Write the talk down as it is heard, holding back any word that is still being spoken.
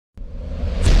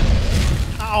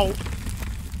Ow!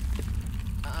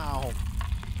 Ow.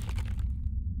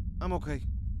 I'm okay.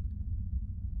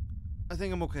 I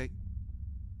think I'm okay.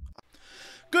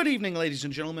 Good evening, ladies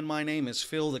and gentlemen. My name is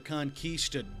Phil the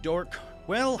Conquistadork.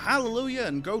 Well, hallelujah,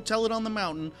 and go tell it on the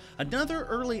mountain. Another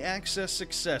early access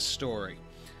success story.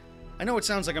 I know it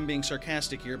sounds like I'm being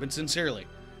sarcastic here, but sincerely,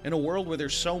 in a world where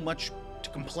there's so much to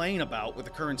complain about with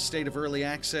the current state of early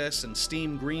access and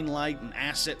Steam greenlight and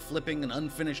asset flipping and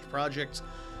unfinished projects,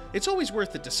 it's always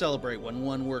worth it to celebrate when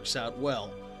one works out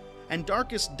well. And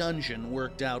Darkest Dungeon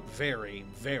worked out very,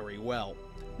 very well.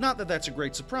 Not that that's a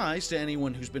great surprise to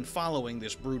anyone who's been following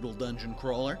this brutal dungeon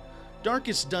crawler.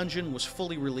 Darkest Dungeon was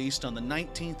fully released on the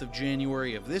 19th of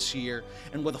January of this year,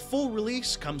 and with a full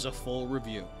release comes a full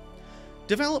review.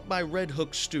 Developed by Red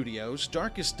Hook Studios,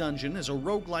 Darkest Dungeon is a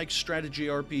roguelike strategy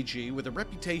RPG with a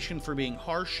reputation for being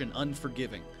harsh and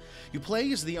unforgiving. You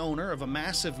play as the owner of a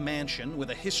massive mansion with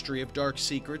a history of dark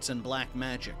secrets and black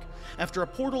magic. After a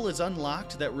portal is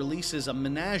unlocked that releases a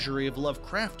menagerie of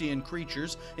Lovecraftian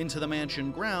creatures into the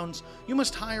mansion grounds, you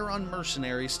must hire on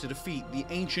mercenaries to defeat the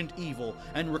ancient evil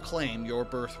and reclaim your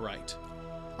birthright.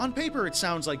 On paper, it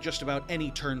sounds like just about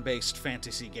any turn-based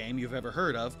fantasy game you've ever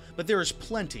heard of, but there is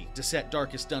plenty to set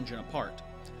Darkest Dungeon apart.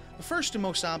 The first and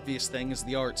most obvious thing is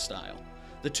the art style.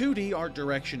 The 2D art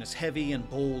direction is heavy and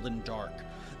bold and dark.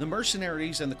 The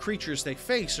mercenaries and the creatures they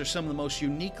face are some of the most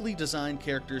uniquely designed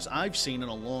characters I've seen in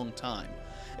a long time.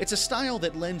 It's a style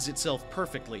that lends itself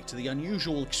perfectly to the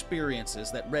unusual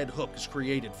experiences that Red Hook has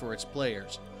created for its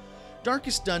players.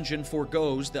 Darkest Dungeon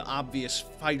forgoes the obvious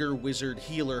fighter, wizard,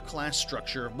 healer class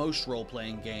structure of most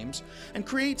role-playing games, and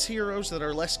creates heroes that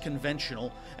are less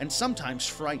conventional and sometimes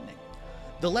frightening.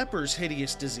 The leper's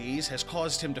hideous disease has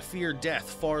caused him to fear death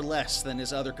far less than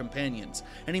his other companions,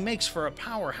 and he makes for a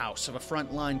powerhouse of a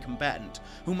front-line combatant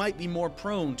who might be more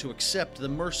prone to accept the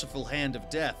merciful hand of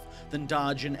death than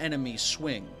dodge an enemy's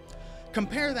swing.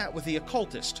 Compare that with the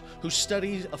occultist, whose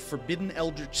study of forbidden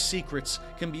eldritch secrets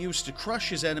can be used to crush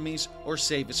his enemies or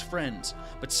save his friends,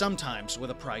 but sometimes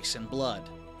with a price in blood.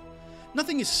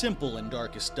 Nothing is simple in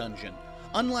Darkest Dungeon.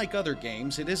 Unlike other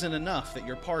games, it isn't enough that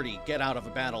your party get out of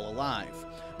a battle alive,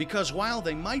 because while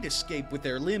they might escape with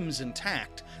their limbs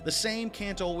intact, the same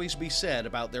can't always be said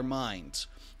about their minds.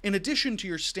 In addition to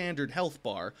your standard health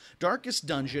bar, Darkest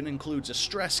Dungeon includes a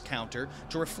stress counter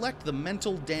to reflect the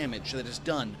mental damage that is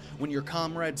done when your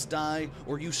comrades die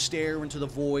or you stare into the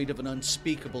void of an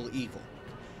unspeakable evil.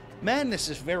 Madness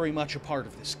is very much a part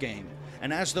of this game,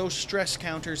 and as those stress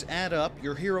counters add up,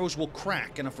 your heroes will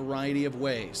crack in a variety of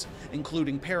ways,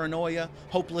 including paranoia,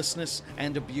 hopelessness,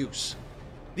 and abuse.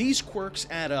 These quirks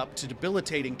add up to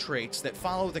debilitating traits that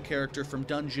follow the character from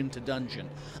dungeon to dungeon,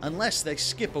 unless they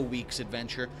skip a week's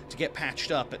adventure to get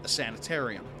patched up at the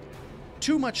sanitarium.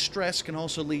 Too much stress can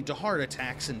also lead to heart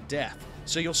attacks and death,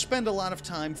 so you'll spend a lot of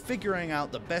time figuring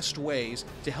out the best ways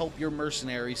to help your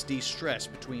mercenaries de-stress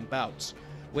between bouts.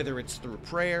 Whether it's through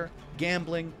prayer,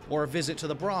 gambling, or a visit to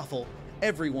the brothel,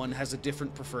 everyone has a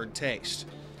different preferred taste.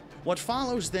 What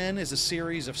follows then is a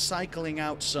series of cycling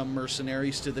out some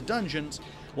mercenaries to the dungeons,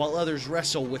 while others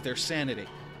wrestle with their sanity,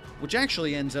 which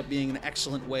actually ends up being an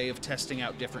excellent way of testing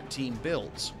out different team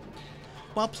builds.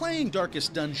 While playing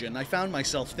Darkest Dungeon, I found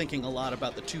myself thinking a lot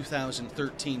about the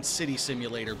 2013 city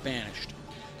simulator Banished.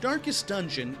 Darkest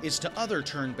Dungeon is to other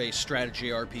turn-based strategy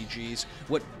RPGs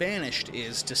what Banished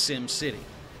is to SimCity.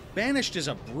 Banished is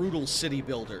a brutal city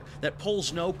builder that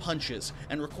pulls no punches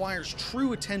and requires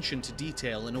true attention to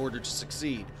detail in order to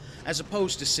succeed, as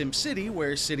opposed to SimCity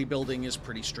where city building is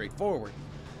pretty straightforward.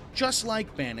 Just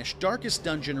like Banished, Darkest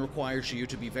Dungeon requires you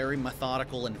to be very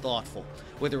methodical and thoughtful,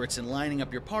 whether it's in lining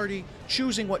up your party,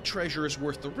 choosing what treasure is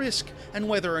worth the risk, and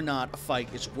whether or not a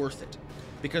fight is worth it.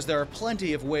 Because there are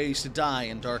plenty of ways to die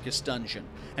in Darkest Dungeon,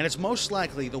 and it's most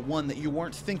likely the one that you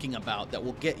weren't thinking about that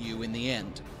will get you in the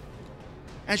end.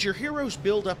 As your heroes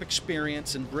build up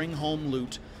experience and bring home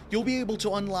loot, you'll be able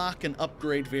to unlock and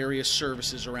upgrade various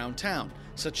services around town,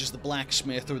 such as the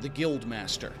blacksmith or the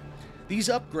guildmaster. These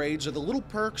upgrades are the little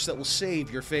perks that will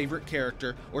save your favorite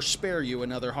character or spare you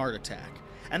another heart attack.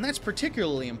 And that's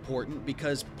particularly important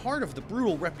because part of the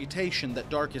brutal reputation that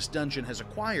Darkest Dungeon has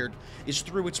acquired is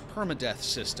through its permadeath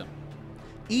system.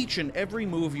 Each and every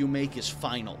move you make is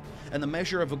final, and the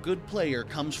measure of a good player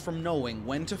comes from knowing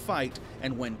when to fight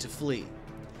and when to flee.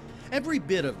 Every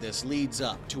bit of this leads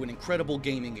up to an incredible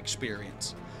gaming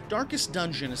experience. Darkest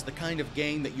Dungeon is the kind of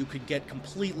game that you could get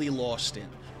completely lost in,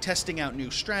 testing out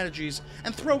new strategies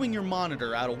and throwing your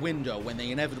monitor out a window when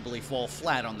they inevitably fall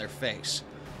flat on their face.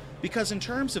 Because in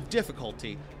terms of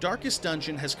difficulty, Darkest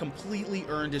Dungeon has completely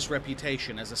earned its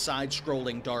reputation as a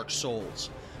side-scrolling Dark Souls.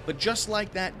 But just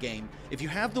like that game, if you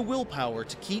have the willpower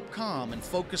to keep calm and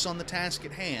focus on the task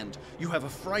at hand, you have a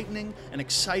frightening and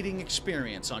exciting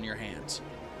experience on your hands.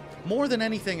 More than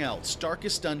anything else,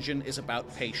 Darkest Dungeon is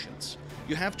about patience.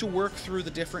 You have to work through the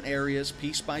different areas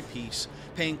piece by piece,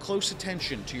 paying close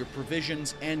attention to your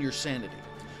provisions and your sanity.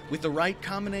 With the right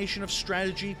combination of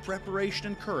strategy, preparation,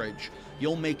 and courage,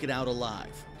 you'll make it out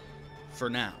alive. For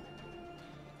now.